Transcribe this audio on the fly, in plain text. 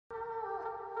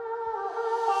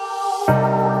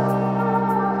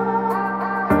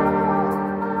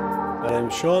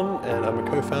name's Sean and I'm a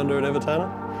co-founder at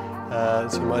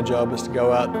Avertana. So my job is to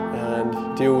go out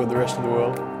and deal with the rest of the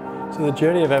world. So the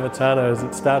journey of Avertana is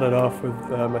it started off with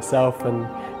myself and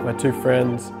my two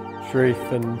friends, Sharif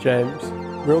and James.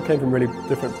 We all came from really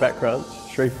different backgrounds.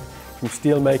 Sharif from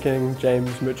steelmaking,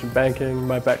 James merchant banking,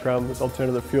 my background was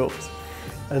alternative fuels.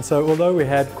 And so although we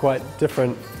had quite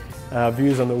different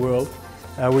views on the world,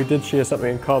 we did share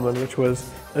something in common, which was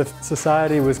if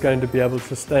society was going to be able to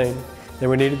sustain, then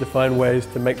we needed to find ways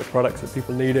to make the products that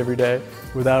people need every day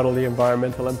without all the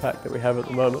environmental impact that we have at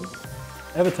the moment.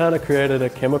 Avertana created a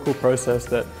chemical process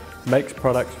that makes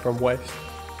products from waste.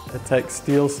 It takes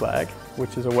steel slag,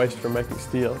 which is a waste from making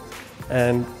steel,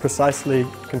 and precisely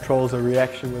controls a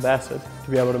reaction with acid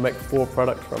to be able to make 4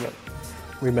 products from it.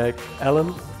 We make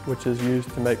alum, which is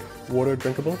used to make water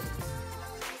drinkable,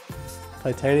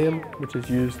 titanium, which is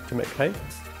used to make paint,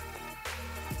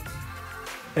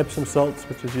 Epsom salts,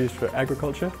 which is used for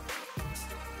agriculture,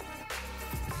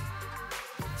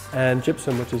 and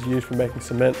gypsum, which is used for making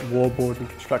cement, wallboard and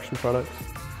construction products.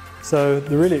 So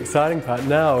the really exciting part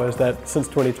now is that since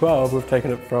 2012 we've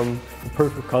taken it from a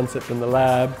proof of concept in the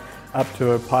lab up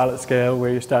to a pilot scale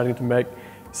where you're starting to make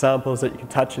samples that you can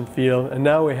touch and feel, and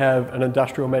now we have an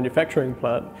industrial manufacturing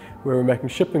plant where we're making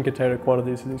shipping container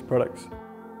quantities of these products.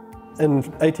 In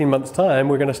 18 months' time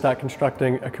we're going to start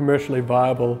constructing a commercially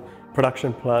viable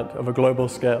production plant of a global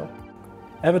scale.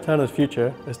 Avertana's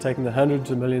future is taking the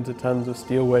hundreds of millions of tons of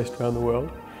steel waste around the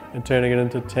world and turning it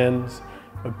into tens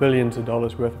of billions of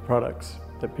dollars worth of products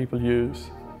that people use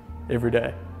every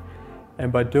day.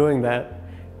 And by doing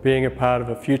that, being a part of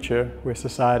a future where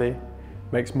society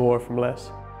makes more from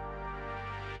less.